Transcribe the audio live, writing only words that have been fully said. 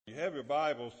have your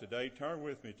Bibles today, turn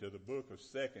with me to the book of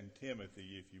 2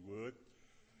 Timothy, if you would.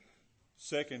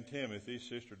 2 Timothy,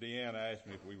 Sister Deanna asked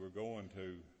me if we were going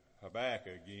to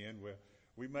Habakkuk again. Well,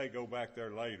 we may go back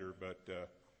there later, but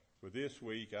for this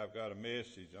week I've got a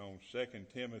message on 2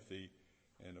 Timothy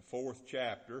in the 4th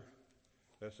chapter.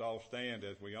 Let's all stand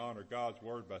as we honor God's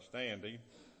Word by standing.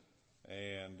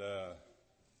 And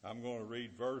I'm going to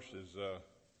read verses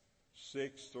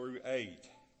 6 through 8.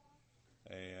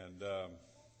 And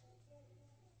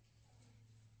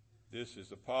this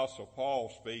is Apostle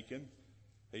Paul speaking.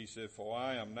 He said, "For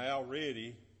I am now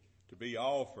ready to be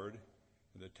offered,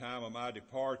 and the time of my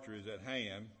departure is at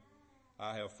hand.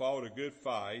 I have fought a good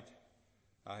fight.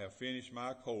 I have finished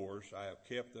my course. I have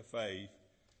kept the faith.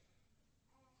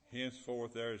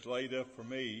 Henceforth there is laid up for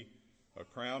me a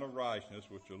crown of righteousness,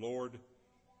 which the Lord,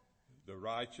 the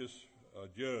righteous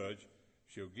judge,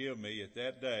 shall give me at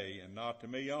that day, and not to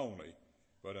me only,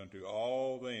 but unto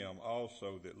all them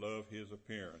also that love his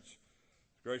appearance."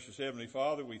 Gracious Heavenly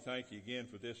Father, we thank you again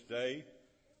for this day.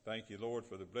 Thank you, Lord,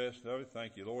 for the blessing of it.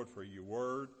 Thank you, Lord, for your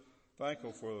word.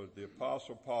 Thankful for the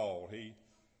Apostle Paul. He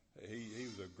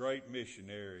was a great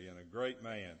missionary and a great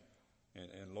man.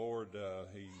 And Lord,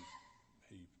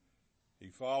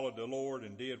 he followed the Lord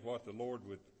and did what the Lord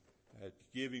would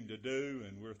give him to do.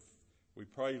 And we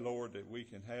pray, Lord, that we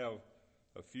can have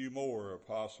a few more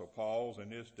Apostle Pauls in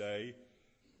this day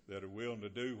that are willing to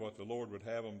do what the Lord would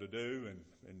have them to do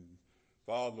and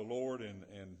follow the Lord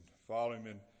and follow him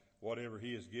in whatever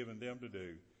he has given them to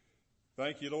do.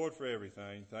 Thank you, Lord, for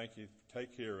everything. Thank you.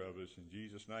 Take care of us. In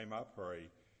Jesus' name I pray.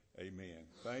 Amen.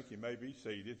 Thank you. You may be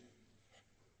seated.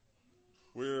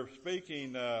 We're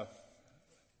speaking, the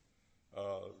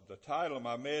title of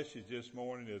my message this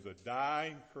morning is A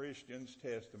Dying Christian's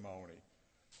Testimony.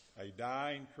 A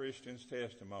dying Christian's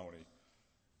testimony.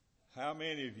 How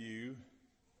many of you,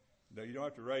 now you don't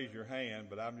have to raise your hand,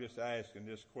 but I'm just asking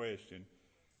this question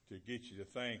to get you to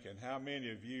think, and how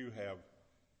many of you have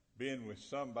been with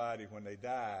somebody when they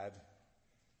died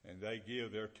and they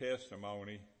give their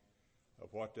testimony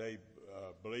of what they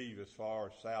believe as far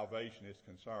as salvation is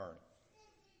concerned?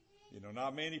 You know,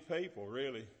 not many people,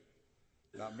 really.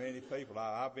 Not many people.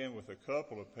 I've been with a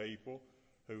couple of people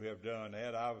who have done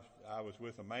that. I was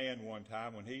with a man one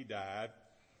time when he died,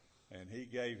 and he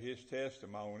gave his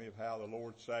testimony of how the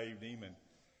Lord saved him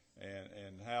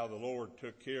and how the Lord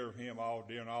took care of him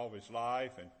during all of his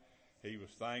life, and he was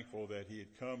thankful that he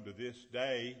had come to this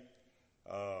day,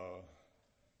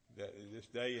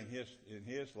 in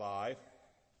his life,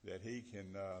 that he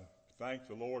can thank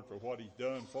the Lord for what he's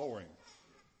done for him.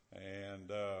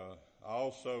 And I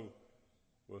also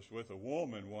was with a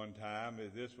woman one time.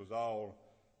 This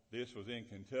was in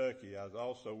Kentucky. I was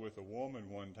also with a woman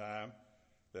one time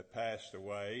that passed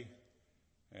away,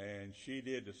 and she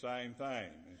did the same thing.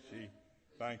 And she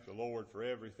thanked the Lord for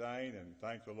everything and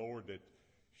thanked the Lord that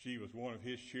she was one of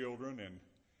his children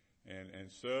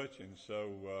and such. And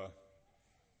so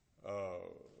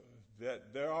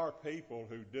that there are people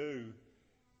who do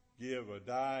give a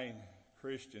dying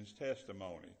Christian's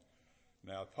testimony.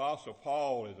 Now, Apostle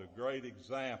Paul is a great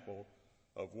example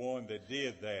of one that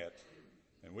did that.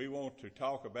 And we want to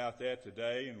talk about that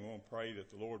today, and we want to pray that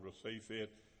the Lord will see fit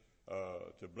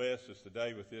to bless us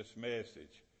today with this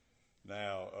message.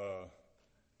 Now,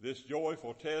 this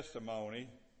joyful testimony,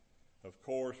 of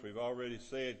course, we've already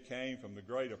said came from the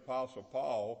great Apostle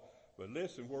Paul, but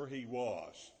listen where he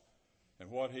was and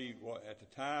at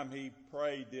the time he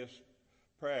prayed this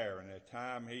prayer and at the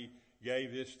time he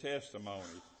gave this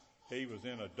testimony. He was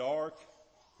in a dark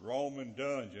Roman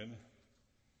dungeon.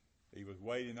 He was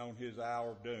waiting on his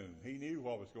hour of doom. He knew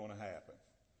what was going to happen.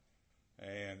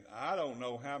 And I don't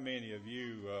know how many of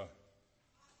you,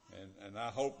 and I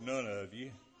hope none of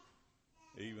you,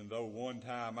 even though one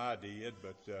time I did,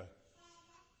 but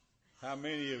how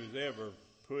many of us ever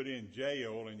put in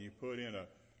jail and you put in a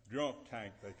drunk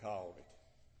tank, they called it.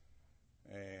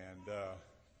 And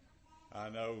I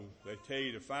know they tell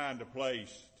you to find a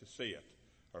place to sit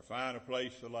or find a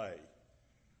place to lay.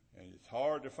 And it's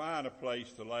hard to find a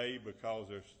place to lay because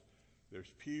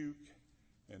there's puke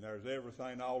and there's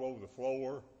everything all over the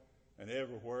floor and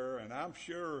everywhere. And I'm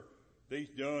sure these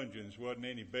dungeons wasn't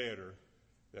any better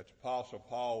that the Apostle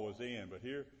Paul was in. But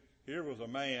here was a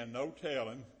man, no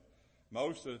telling.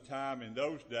 Most of the time in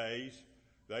those days,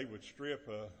 they would strip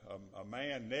a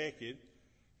man naked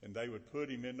and they would put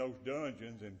him in those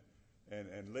dungeons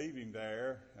and leave him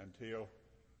there until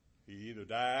he either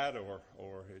died or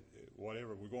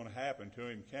whatever was going to happen to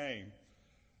him came.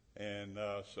 And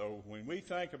so when we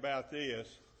think about this,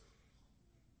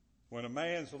 when a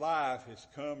man's life has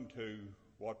come to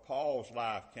what Paul's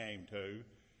life came to,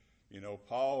 You know,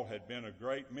 Paul had been a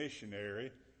great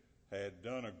missionary, had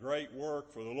done a great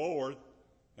work for the Lord,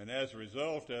 and as a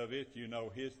result of it, you know,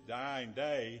 his dying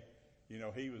day, you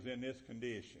know, he was in this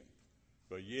condition.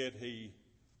 But yet he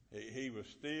was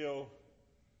still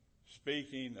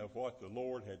speaking of what the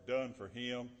Lord had done for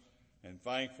him, and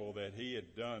thankful that he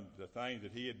had done the things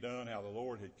that he had done, how the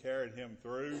Lord had carried him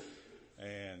through.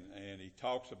 And he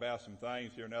talks about some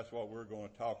things here, and that's what we're going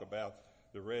to talk about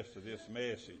the rest of this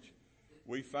message.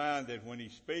 We find that when he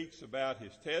speaks about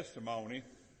his testimony,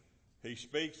 he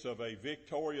speaks of a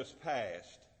victorious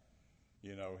past.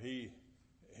 You know, he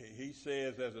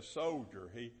says as a soldier,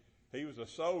 he was a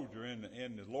soldier in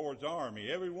the Lord's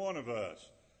army. Every one of us,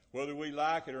 whether we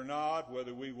like it or not,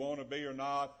 whether we want to be or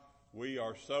not, we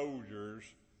are soldiers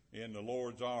in the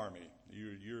Lord's army.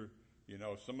 You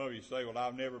know, some of you say, well,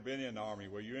 I've never been in the army.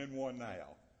 Well, you're in one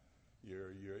now. You're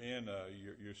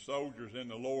soldiers in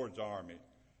the Lord's army.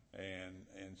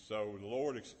 And so the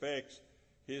Lord expects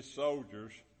his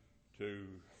soldiers to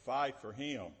fight for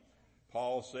him.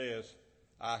 Paul says,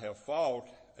 I have fought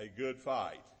a good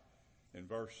fight in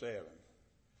verse 7.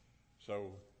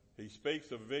 So he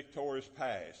speaks of a victorious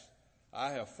past.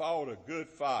 I have fought a good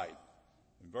fight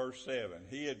in verse 7.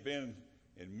 He had been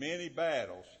in many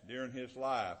battles during his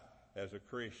life as a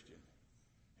Christian.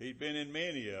 He'd been in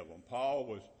many of them. Paul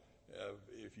was,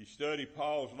 if you study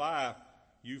Paul's life,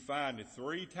 you find that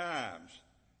three times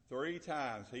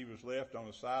he was left on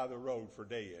the side of the road for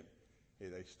dead.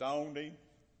 They stoned him,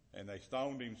 and they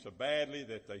stoned him so badly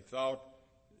that they thought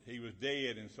he was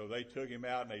dead, and so they took him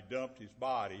out and they dumped his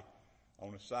body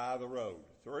on the side of the road.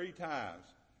 3 times.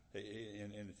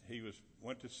 And he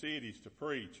went to cities to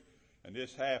preach, and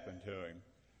this happened to him.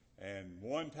 And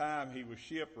one time he was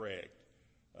shipwrecked.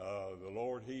 The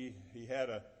Lord, he had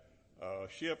a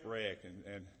shipwreck,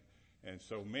 and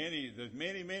so there's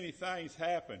many things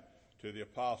happened to the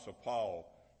Apostle Paul.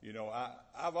 You know,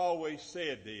 I've always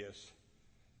said this.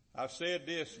 I've said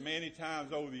this many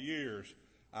times over the years.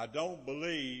 I don't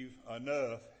believe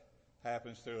enough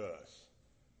happens to us.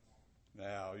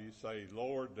 Now, you say,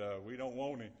 Lord, we don't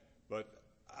want it, but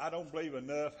I don't believe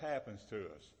enough happens to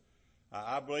us.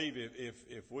 I believe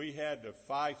if we had to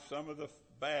fight some of the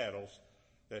battles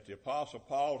that the Apostle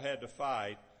Paul had to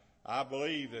fight, I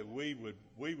believe that we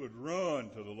would run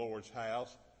to the Lord's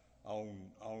house on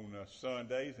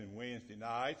Sundays and Wednesday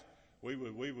nights.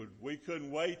 We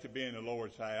couldn't wait to be in the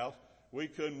Lord's house. We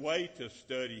couldn't wait to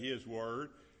study His Word.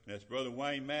 And as Brother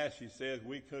Wayne Massey says,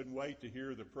 we couldn't wait to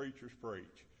hear the preachers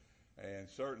preach. And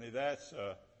certainly that's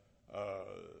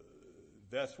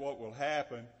what will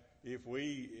happen if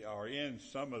we are in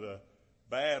some of the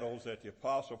battles that the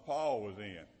Apostle Paul was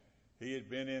in. He had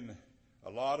been in a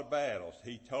lot of battles.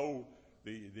 He told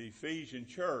the Ephesian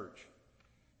church,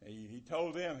 he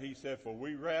told them, he said, for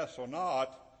we wrestle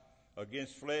not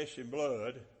against flesh and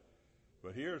blood.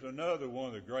 But here's another one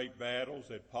of the great battles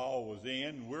that Paul was in,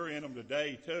 and we're in them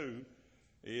today too,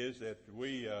 is that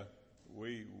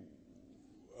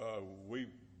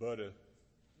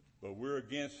but we're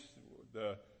against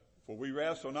for we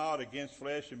wrestle not against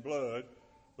flesh and blood,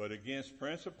 but against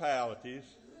principalities,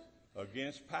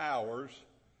 against powers,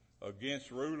 against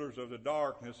rulers of the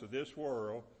darkness of this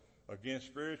world, against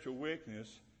spiritual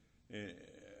wickedness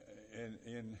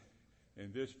in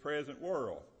this present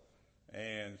world.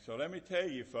 And so let me tell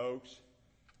you, folks,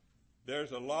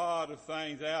 there's a lot of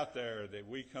things out there that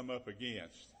we come up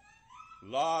against. A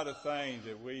lot of things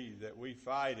that we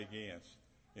fight against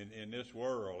in this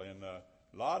world, and a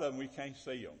lot of them we can't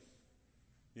see them.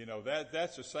 You know,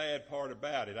 that's the sad part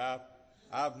about it.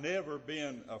 I've never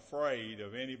been afraid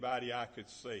of anybody I could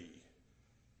see.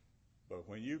 But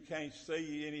when you can't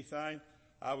see anything,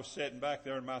 I was sitting back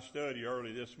there in my study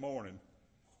early this morning,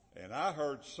 and I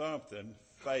heard something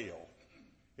fail.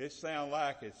 It sounded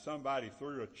like somebody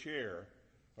threw a chair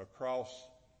across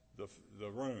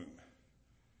the room.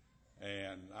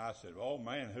 And I said, oh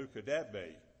man, who could that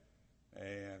be?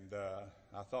 And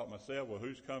I thought to myself, well,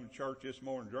 who's come to church this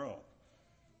morning drunk?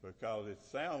 Because it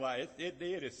sounded like,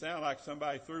 it sounded like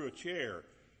somebody threw a chair.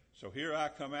 So here I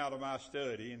come out of my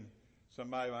study, and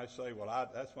somebody might say, well,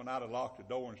 that's when I'd have locked the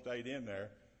door and stayed in there.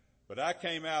 But I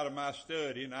came out of my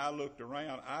study and I looked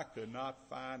around. I could not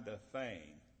find a thing.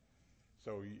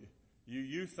 So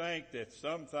you think that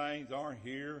some things aren't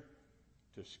here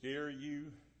to scare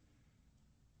you?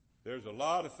 There's a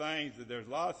lot of things in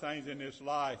this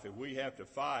life that we have to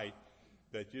fight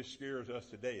that just scares us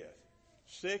to death.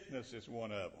 Sickness is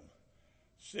one of them.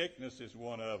 Sickness is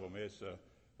one of them.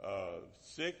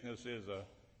 Sickness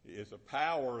is a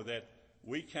power that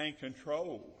we can't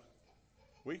control.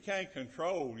 We can't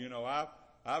control. You know,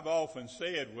 I've often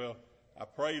said, well, I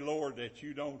pray, Lord, that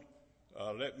you don't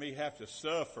let me have to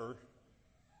suffer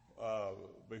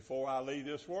before I leave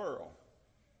this world.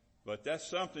 But that's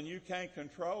something you can't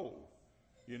control.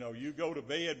 You know, you go to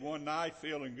bed one night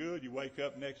feeling good, you wake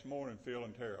up next morning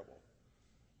feeling terrible.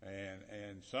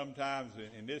 And sometimes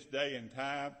in this day and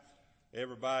time,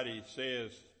 everybody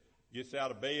gets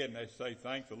out of bed and they say,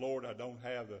 thank the Lord I don't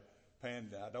have the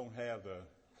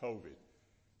COVID,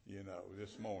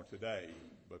 this morning, today.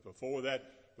 But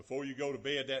before you go to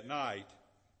bed that night,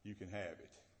 you can have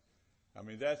it. I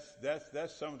mean,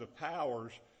 that's some of the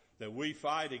powers that we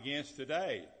fight against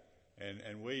today.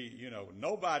 And we,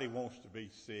 nobody wants to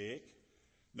be sick.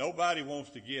 Nobody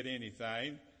wants to get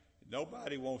anything.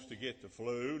 Nobody wants to get the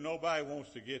flu. Nobody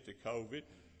wants to get the COVID.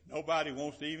 Nobody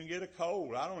wants to even get a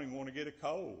cold. I don't even want to get a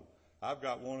cold. I've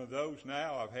got one of those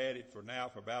now. I've had it for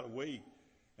about a week.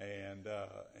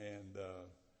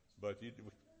 But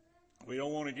we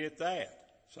don't want to get that.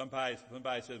 Somebody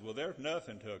says, well, there's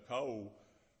nothing to a cold.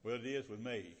 Well, it is with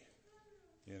me.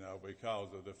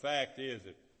 Because of the fact is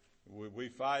that we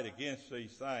fight against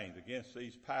these things, against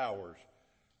these powers,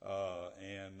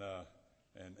 and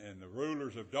the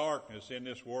rulers of darkness in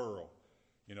this world.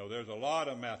 There's a lot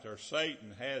of them out there.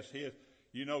 Satan has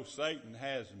Satan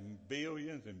has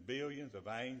billions and billions of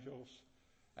angels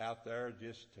out there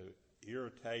just to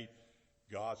irritate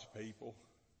God's people.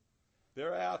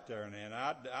 They're out there, and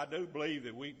I do believe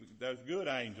that there's good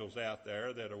angels out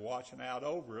there that are watching out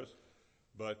over us,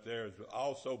 but there's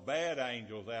also bad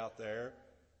angels out there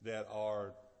that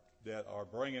are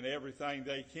bringing everything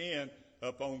they can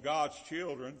up on God's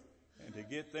children and to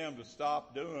get them to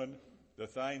stop doing the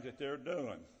things that they're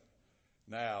doing.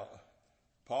 Now,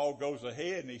 Paul goes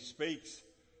ahead and he speaks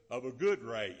of a good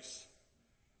race.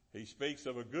 He speaks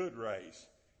of a good race.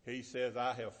 He says,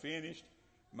 I have finished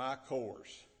my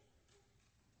course.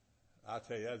 I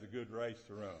tell you, that's a good race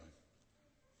to run.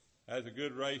 That's a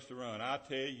good race to run. I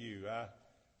tell you,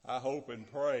 I hope and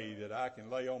pray that I can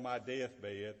lay on my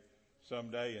deathbed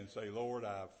someday and say, Lord,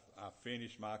 I've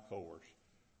finished my course.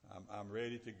 I'm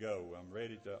ready to go. I'm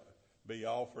ready to be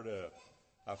offered up.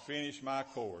 I finished my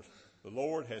course. The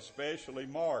Lord has specially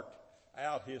marked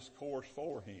out his course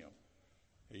for him.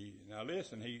 Now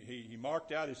listen, he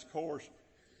marked out his course.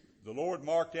 The Lord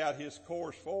marked out his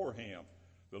course for him.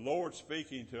 The Lord,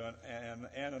 speaking to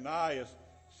Ananias,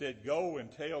 said, go and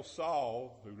tell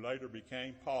Saul, who later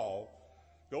became Paul,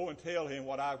 go and tell him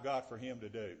what I've got for him to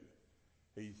do.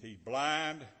 He's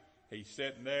blind. He's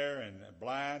sitting there and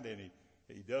blind, and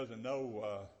he doesn't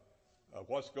know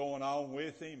what's going on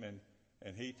with him.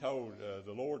 And he told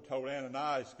the Lord told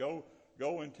Ananias, go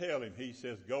and tell him. He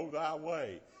says, go thy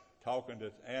way, talking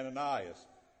to Ananias.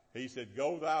 He said,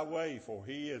 go thy way, for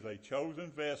he is a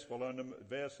chosen vessel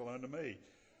unto me,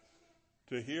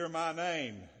 to hear my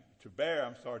name, to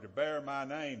bear my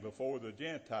name before the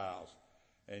Gentiles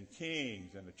and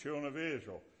kings and the children of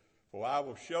Israel. For I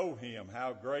will show him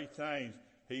how great things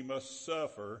he must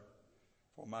suffer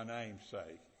for my name's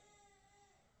sake.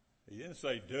 He didn't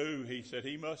say do. He said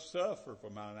he must suffer for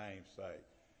my name's sake.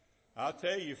 I'll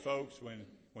tell you, folks,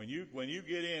 when you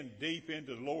get in deep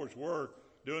into the Lord's work,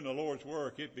 doing the Lord's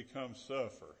work, it becomes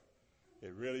suffer.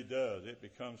 It really does. It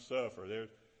becomes suffer.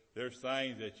 There's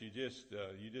things that you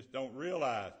just don't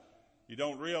realize. You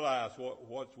don't realize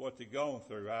what they're going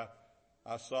through.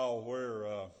 I saw where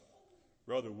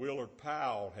Brother Willard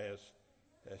Powell has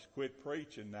quit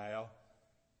preaching now.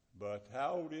 But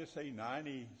how old is he?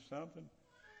 90-something?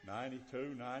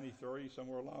 92, 93,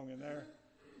 somewhere along in there.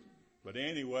 But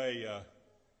anyway,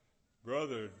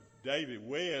 Brother David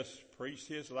West preached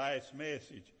his last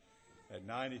message at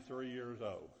 93 years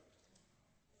old.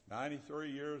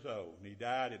 93 years old. And he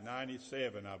died at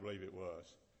 97, I believe it was.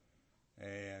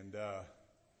 And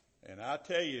I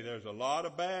tell you, there's a lot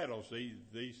of battles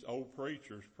these old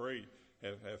preachers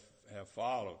have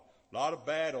followed. A lot of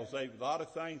battles, a lot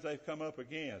of things they've come up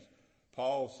against.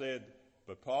 Paul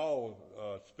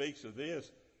speaks of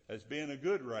this as being a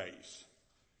good race.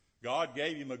 God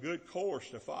gave him a good course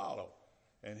to follow,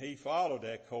 and he followed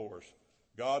that course.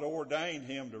 God ordained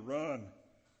him to run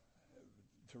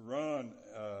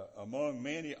among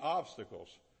many obstacles,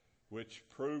 which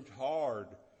proved hard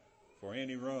for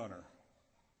any runner.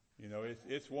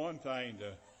 It's one thing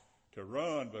to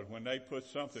run, but when they put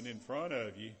something in front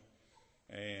of you,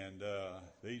 and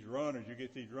these runners, you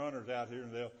get these runners out here,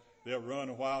 and they'll run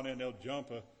a while, and then they'll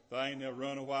jump a thing. They'll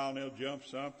run a while, and they'll jump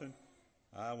something.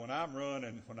 When I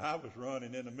was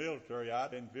running in the military, I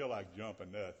didn't feel like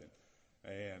jumping nothing.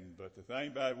 But the thing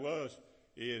about it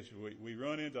is we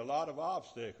run into a lot of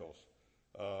obstacles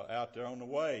out there on the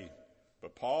way.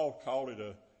 But Paul called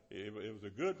it was a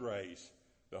good race.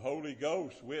 The Holy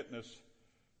Ghost witnessed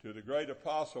to the great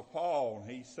apostle Paul,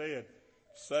 and he said,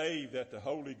 "Save that the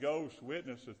Holy Ghost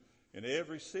witnesseth in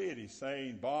every city,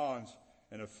 saying, bonds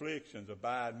and afflictions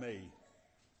abide me."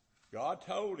 God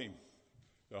told him.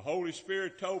 The Holy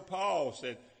Spirit told Paul,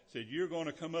 said, you're going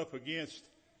to come up against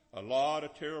a lot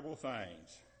of terrible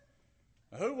things.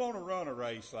 Now, who want to run a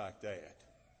race like that?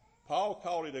 Paul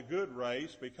called it a good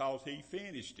race because he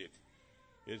finished it.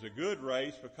 It's a good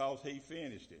race because he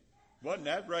finished it.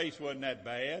 That race wasn't that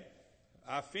bad.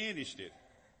 I finished it.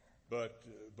 But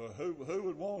who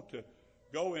would want to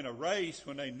go in a race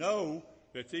when they know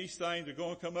that these things are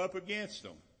going to come up against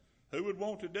them? Who would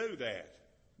want to do that?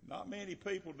 Not many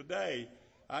people today.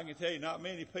 I can tell you, not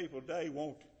many people today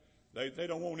they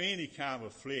don't want any kind of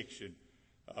affliction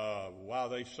while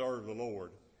they serve the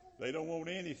Lord. They don't want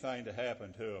anything to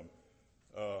happen to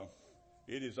them.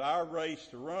 It is our race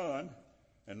to run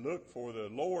and look for the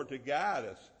Lord to guide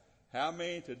us. How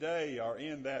many today are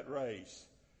in that race?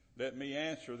 Let me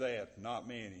answer that. Not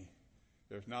many.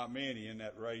 There's not many in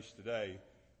that race today.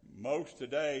 Most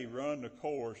today run the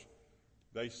course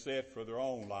they set for their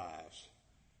own lives.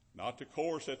 Not the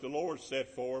course that the Lord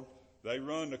set for them. They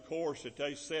run the course that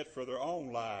they set for their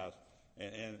own lives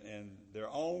and their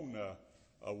own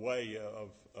way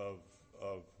of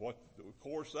what the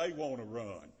course they want to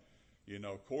run. You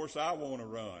know, course I want to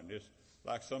run. It's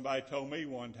like somebody told me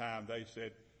one time. They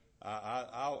said,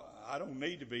 I don't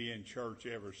need to be in church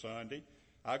every Sunday.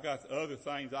 I got other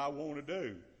things I want to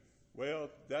do. Well,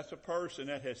 that's a person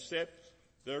that has set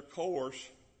their course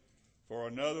for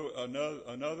another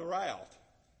route.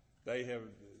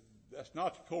 That's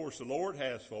not the course the Lord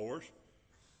has for us.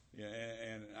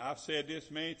 And I've said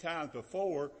this many times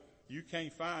before, you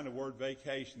can't find the word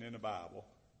vacation in the Bible.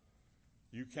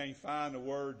 You can't find the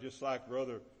word, just like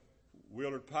Brother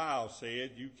Willard Powell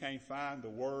said, you can't find the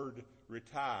word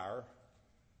retire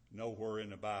nowhere in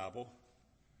the Bible.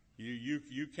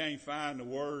 You can't find the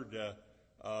word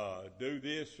do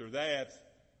this or that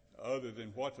other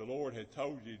than what the Lord had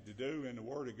told you to do in the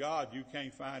Word of God. You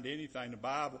can't find anything. The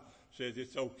Bible says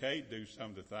it's okay to do some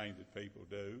of the things that people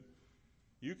do.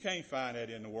 You can't find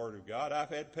that in the Word of God. I've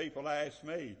had people ask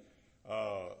me,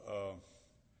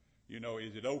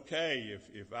 is it okay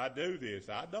if I do this?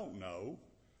 I don't know.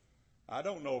 I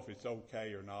don't know if it's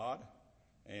okay or not.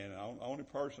 And the only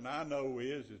person I know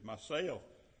is myself,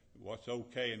 what's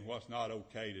okay and what's not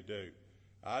okay to do.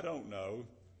 I don't know.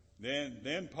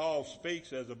 Then Paul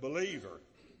speaks as a believer.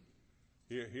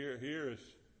 Here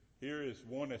is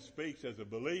one that speaks as a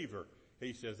believer.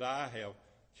 He says, I have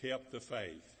kept the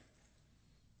faith.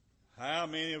 How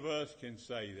many of us can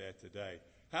say that today?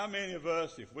 How many of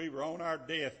us, if we were on our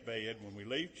deathbed when we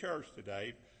leave church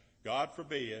today, God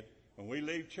forbid, when we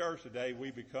leave church today, we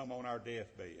become on our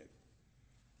deathbed?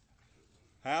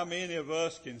 How many of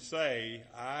us can say,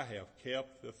 I have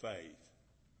kept the faith?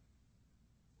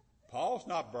 Paul's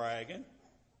not bragging.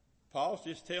 Paul's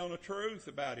just telling the truth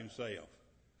about himself.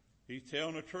 He's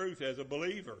telling the truth as a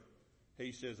believer.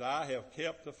 He says, I have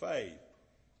kept the faith.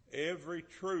 Every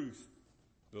truth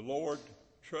the Lord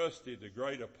trusted the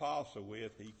great apostle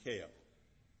with, he kept.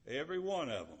 Every one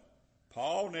of them.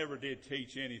 Paul never did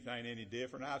teach anything any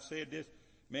different. I've said this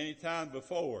many times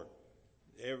before.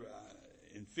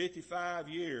 In 55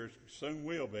 years, soon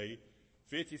will be,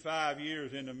 55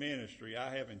 years in the ministry,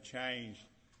 I haven't changed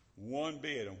one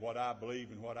bit on what I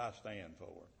believe and what I stand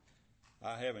for.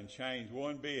 I haven't changed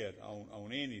one bit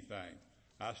on anything.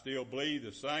 I still believe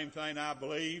the same thing I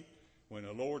believed when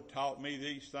the Lord taught me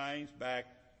these things back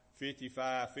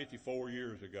 54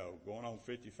 years ago, going on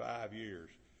 55 years.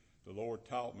 The Lord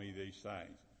taught me these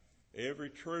things. Every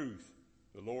truth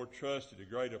the Lord trusted the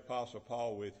great apostle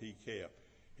Paul with, he kept.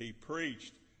 He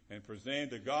preached and presented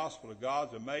the gospel of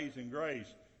God's amazing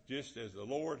grace just as the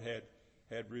Lord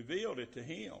had revealed it to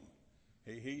him.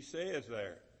 He says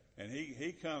there. And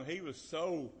he was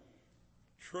so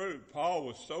true. Paul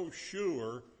was so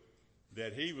sure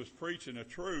that he was preaching the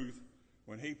truth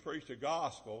when he preached the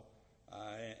gospel.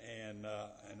 And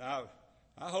I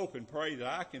hope and pray that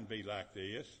I can be like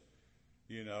this,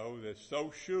 that's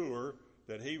so sure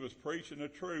that he was preaching the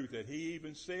truth that he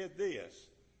even said this.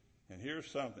 And here's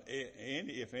something.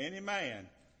 If any man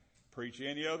preach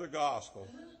any other gospel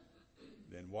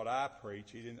than what I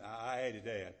preach, I added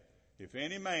that. If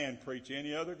any man preach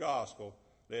any other gospel,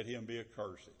 let him be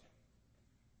accursed.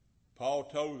 Paul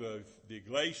told the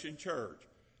Galatian church,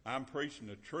 I'm preaching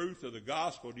the truth of the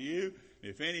gospel to you.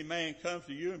 If any man comes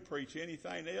to you and preach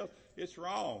anything else, it's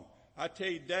wrong. I tell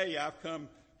you today, I've come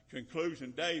to the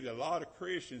conclusion today that a lot of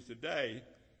Christians today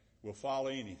will follow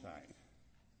anything.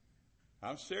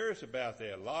 I'm serious about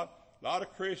that. A lot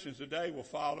of Christians today will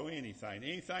follow anything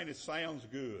that sounds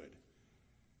good.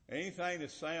 Anything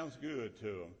that sounds good to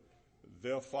them,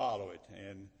 they'll follow it.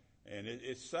 And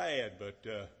it's sad,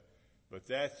 but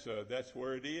that's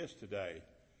where it is today.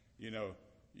 You know,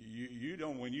 you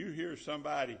don't, when you hear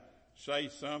somebody say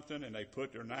something and they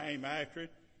put their name after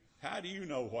it, how do you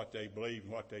know what they believe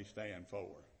and what they stand for?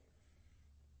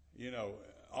 You know,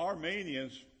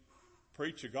 Armenians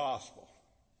preach a gospel,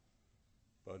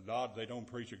 but they don't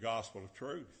preach a gospel of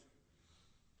truth.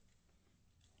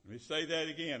 Let me say that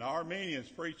again. Armenians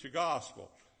preach a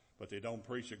gospel, but they don't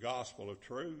preach a gospel of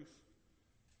truth.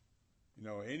 You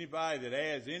know, anybody that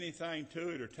adds anything to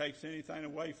it or takes anything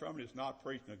away from it is not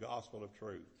preaching the gospel of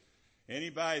truth.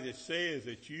 Anybody that says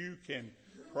that you can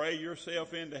pray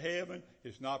yourself into heaven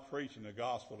is not preaching the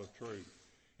gospel of truth.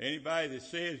 Anybody that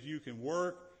says you can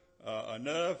work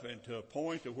enough and to a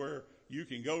point to where you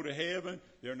can go to heaven,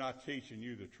 they're not teaching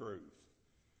you the truth.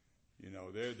 You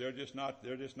know, they're just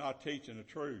not teaching the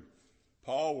truth.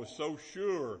 Paul was so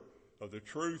sure of the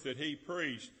truth that he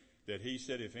preached that he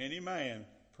said, if any man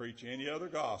preach any other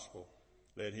gospel,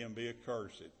 let him be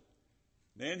accursed.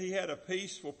 Then he had a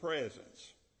peaceful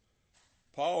presence.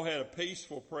 Paul had a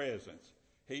peaceful presence.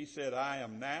 He said, I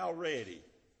am now ready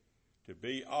to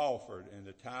be offered, and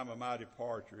the time of my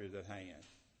departure is at hand.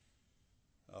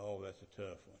 Oh, that's a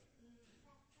tough one.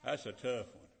 That's a tough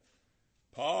one.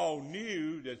 Paul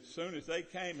knew that as soon as they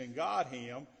came and got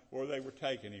him, where they were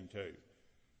taking him to.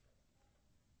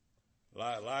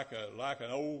 Like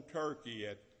an old turkey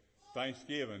at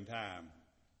Thanksgiving time,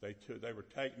 they were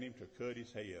taking him to cut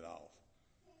his head off.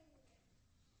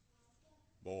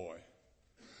 Boy,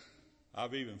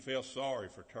 I've even felt sorry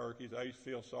for turkeys. I used to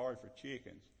feel sorry for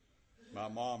chickens. My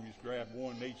mom used to grab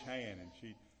one in each hand and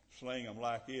she'd sling them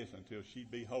like this until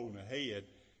she'd be holding a head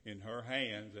in her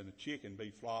hands and the chicken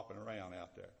be flopping around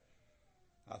out there.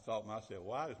 I thought to myself,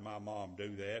 why does my mom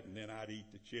do that? And then I'd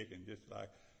eat the chicken just like,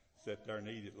 sit there and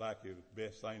eat it like it was the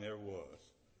best thing there was.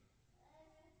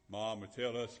 Mom would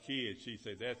tell us kids, she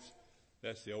said,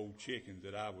 that's the old chickens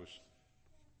that I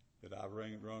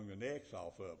wrung the necks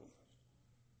off of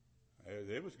them.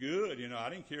 It was good, you know. I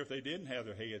didn't care if they didn't have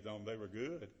their heads on them. They were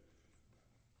good.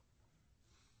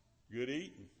 Good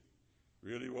eating.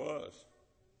 Really was.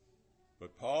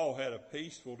 But Paul had a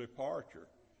peaceful departure.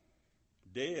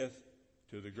 Death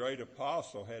to the great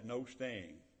apostle had no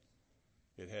sting.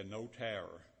 It had no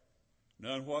terror.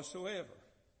 None whatsoever.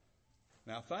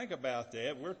 Now think about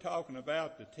that. We're talking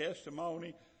about the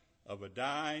testimony of a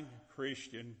dying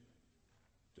Christian.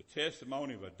 The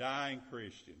testimony of a dying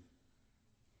Christian.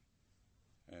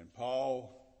 And Paul's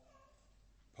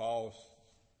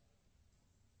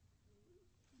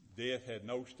death had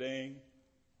no sting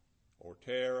or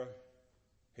terror.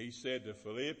 He said to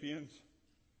Philippians,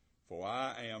 for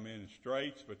I am in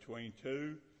straits between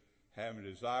two, having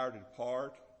a desire to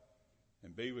depart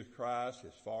and be with Christ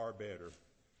is far better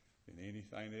than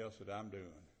anything else that I'm doing.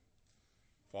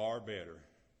 Far better.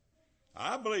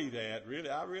 I believe that, really,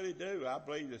 I really do. I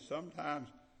believe that sometimes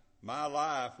my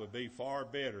life would be far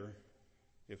better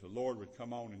if the Lord would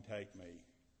come on and take me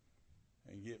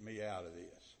and get me out of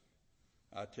this.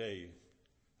 I tell you,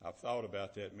 I've thought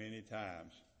about that many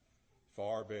times.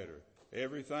 Far better.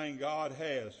 Everything God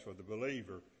has for the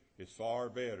believer is far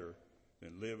better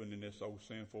than living in this old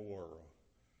sinful world.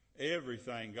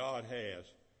 Everything God has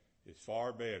is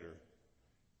far better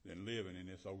than living in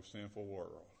this old sinful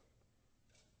world.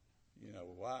 You know,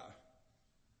 why?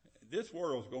 This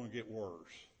world's going to get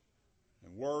worse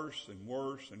and worse and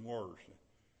worse and worse.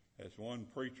 As one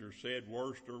preacher said,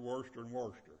 worster, worster, and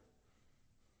worster.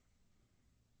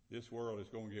 This world is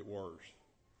going to get worse.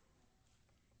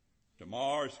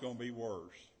 Tomorrow it's going to be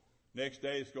worse. Next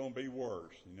day it's going to be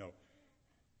worse, you know.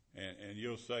 And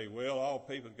you'll say, well, all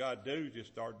people got to do is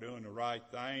just start doing the right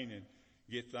thing and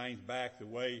get things back the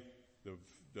way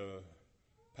the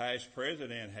past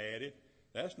president had it.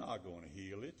 That's not going to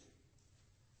heal it.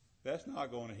 That's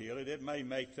not going to heal it. It may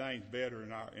make things better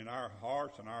in our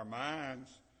hearts and our minds,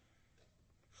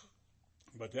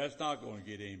 but that's not going to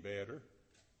get any better.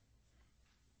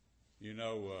 You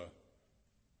know,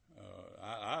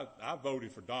 I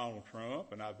voted for Donald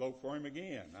Trump, and I vote for him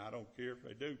again. I don't care if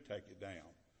they do take it down.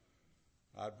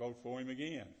 I'd vote for him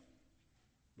again.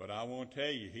 But I want to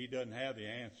tell you, he doesn't have the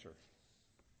answer.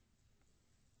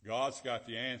 God's got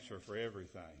the answer for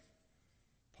everything.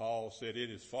 Paul said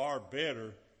it is far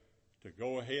better to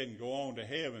go ahead and go on to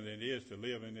heaven than it is to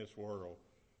live in this world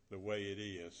the way it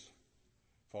is.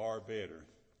 Far better.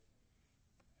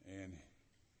 And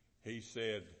he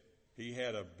said he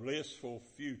had a blissful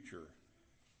future.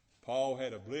 Paul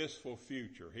had a blissful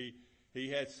future. He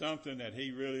had something that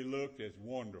he really looked as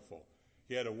wonderful.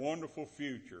 He had a wonderful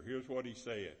future. Here's what he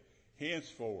said.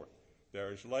 Henceforth,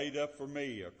 there is laid up for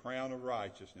me a crown of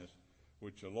righteousness,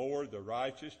 which the Lord, the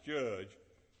righteous judge,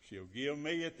 shall give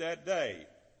me at that day.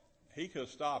 He could have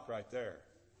stopped right there,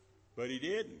 but he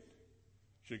didn't.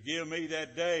 Shall give me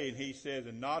that day, and he says,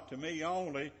 and not to me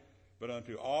only, but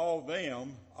unto all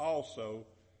them also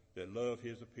that love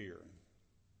his appearing.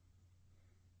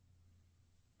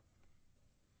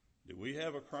 Do we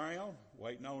have a crown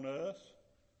waiting on us?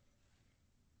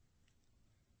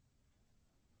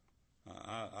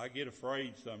 I get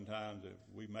afraid sometimes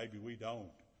that maybe we don't.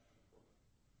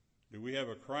 Do we have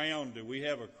a crown? Do we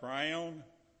have a crown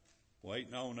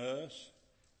waiting on us?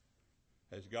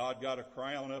 Has God got a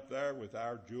crown up there with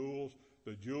our jewels,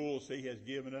 the jewels he has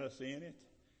given us in it?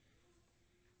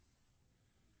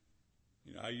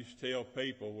 You know, I used to tell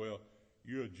people, well,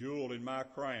 you're a jewel in my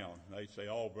crown. And they say,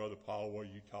 oh, Brother Paul, what are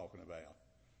you talking about?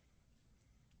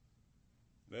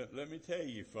 Let me tell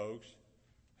you, folks,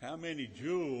 how many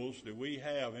jewels do we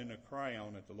have in the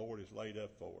crown that the Lord has laid up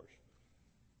for us?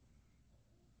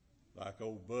 Like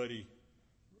old Buddy,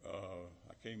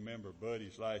 I can't remember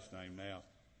Buddy's last name now,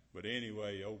 but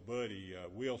anyway, old Buddy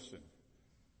Wilson.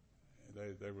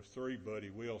 There was 3 Buddy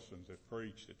Wilsons that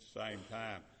preached at the same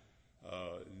time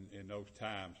in those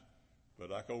times.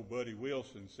 But like old Buddy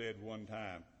Wilson said one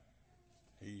time,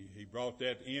 he brought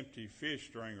that empty fish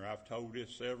stringer. I've told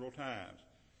this several times,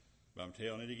 but I'm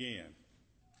telling it again.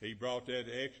 He brought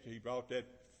that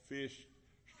fish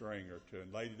stringer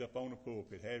and laid it up on the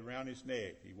pulpit, had it around his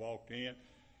neck. He walked in.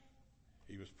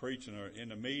 He was preaching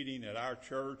in a meeting at our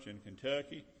church in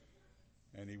Kentucky,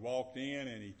 and he walked in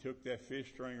and he took that fish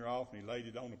stringer off and he laid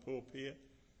it on the pulpit.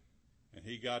 And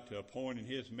he got to a point in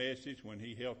his message when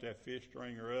he held that fish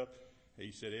stringer up,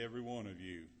 he said, every one of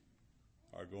you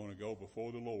are going to go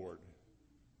before the Lord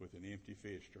with an empty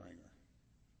fish stringer.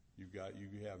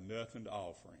 You have nothing to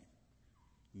offer him.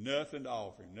 Nothing to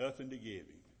offer him, nothing to give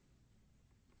him.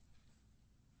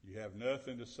 You have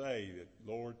nothing to say that,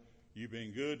 Lord, you've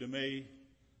been good to me.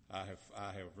 I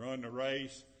have run the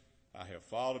race. I have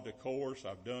followed the course.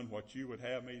 I've done what you would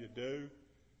have me to do.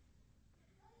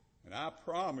 And I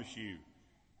promise you,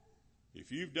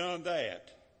 if you've done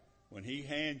that, when he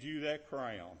hands you that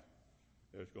crown,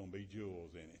 there's going to be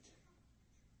jewels in it.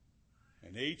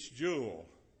 And each jewel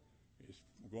is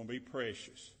going to be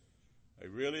precious. They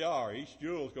really are. Each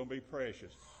jewel is going to be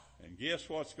precious. And guess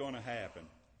what's going to happen?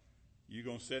 You're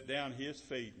going to sit down at his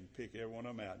feet and pick every one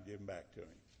of them out and give them back to him.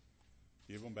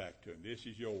 Give them back to him. This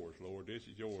is yours, Lord. This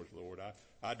is yours, Lord.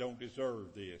 I don't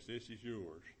deserve this. This is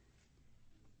yours.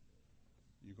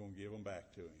 You're going to give them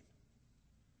back to him.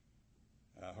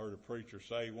 I heard a preacher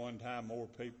say one time, more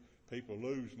people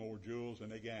lose more jewels than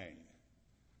they gain.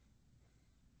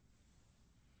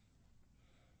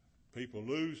 People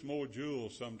lose more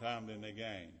jewels sometimes than they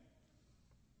gain.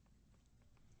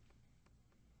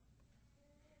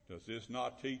 Does this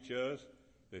not teach us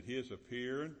that his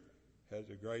appearing has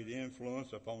a great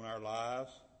influence upon our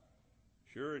lives?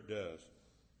 Sure it does.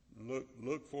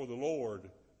 Look for the Lord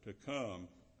to come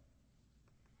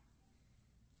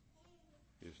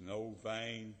is no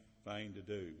vain thing to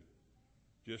do.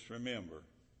 Just remember,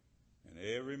 and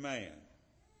every man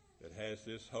that has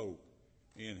this hope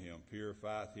in him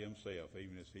purifieth himself,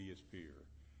 even as he is pure.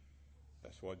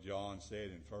 That's what John said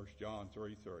in 1 John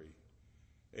 3:3.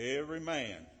 Every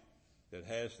man that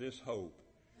has this hope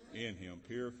in him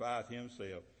purifieth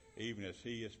himself, even as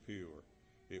he is pure.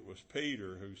 It was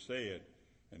Peter who said,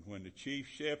 and when the chief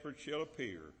shepherd shall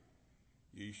appear,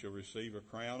 ye shall receive a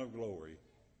crown of glory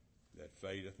that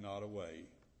fadeth not away.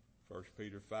 1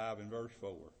 Peter 5 and verse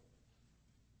 4.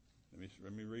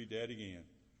 Let me read that again.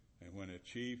 And when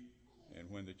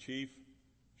the chief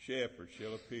shepherd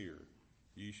shall appear,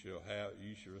 ye shall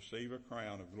receive a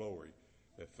crown of glory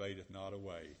that fadeth not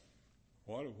away.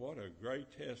 What a great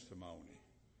testimony.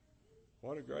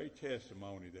 What a great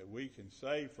testimony that we can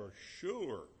say for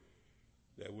sure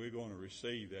that we're going to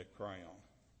receive that crown.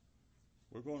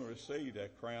 We're going to receive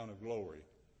that crown of glory.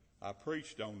 I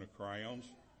preached on the crowns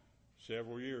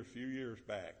few years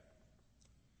back.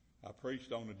 I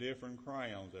preached on the different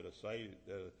crowns that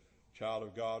a child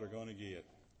of God are going to get.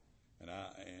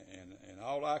 And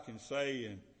all I can say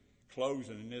in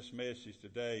closing in this message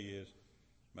today is,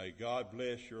 may God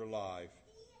bless your life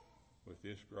with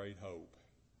this great hope.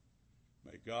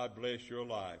 May God bless your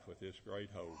life with this great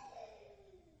hope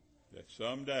that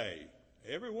someday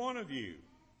every one of you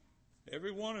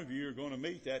are going to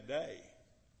meet that day.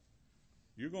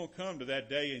 You're going to come to that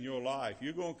day in your life.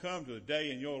 You're going to come to the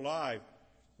day in your life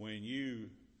when you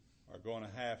are going to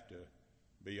have to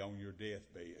be on your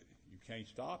deathbed. You can't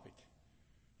stop it.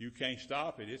 You can't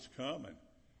stop it. It's coming.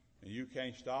 And you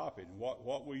can't stop it. And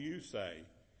what will you say?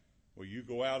 Will you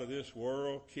go out of this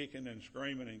world kicking and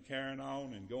screaming and carrying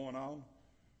on and going on?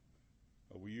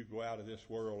 Or will you go out of this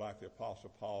world like the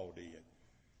Apostle Paul did?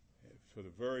 For the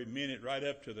very minute right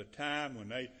up to the time when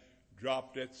they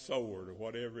dropped that sword or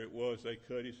whatever it was they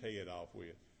cut his head off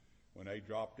with. When they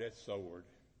dropped that sword,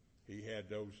 he had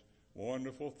those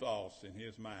wonderful thoughts in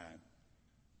his mind.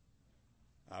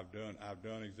 I've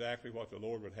done exactly what the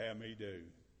Lord would have me do.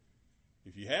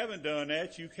 If you haven't done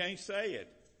that, you can't say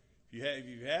it. If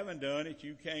you haven't done it,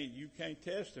 you can't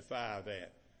testify of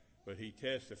that. But he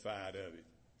testified of it.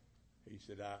 He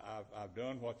said, I've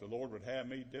done what the Lord would have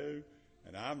me do,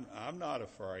 and I'm not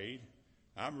afraid.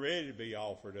 I'm ready to be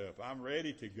offered up. I'm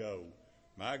ready to go.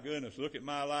 My goodness, look at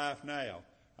my life now.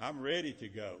 I'm ready to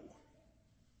go.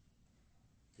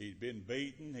 He'd been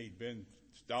beaten. He'd been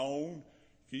stoned.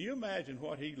 Can you imagine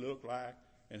what he looked like?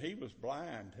 And he was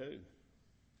blind too.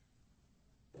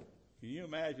 Can you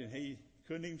imagine he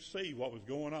couldn't even see what was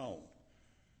going on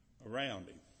around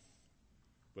him?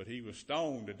 But he was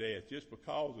stoned to death just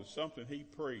because of something he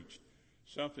preached,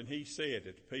 something he said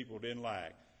that the people didn't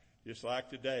like. Just like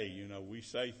today, we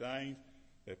say things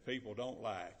that people don't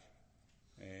like.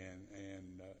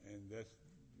 And that's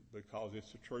because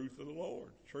it's the truth of the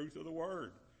Lord, the truth of the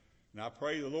Word. And I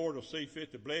pray the Lord will see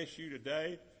fit to bless you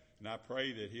today. And I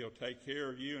pray that He'll take care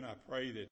of you. And I pray that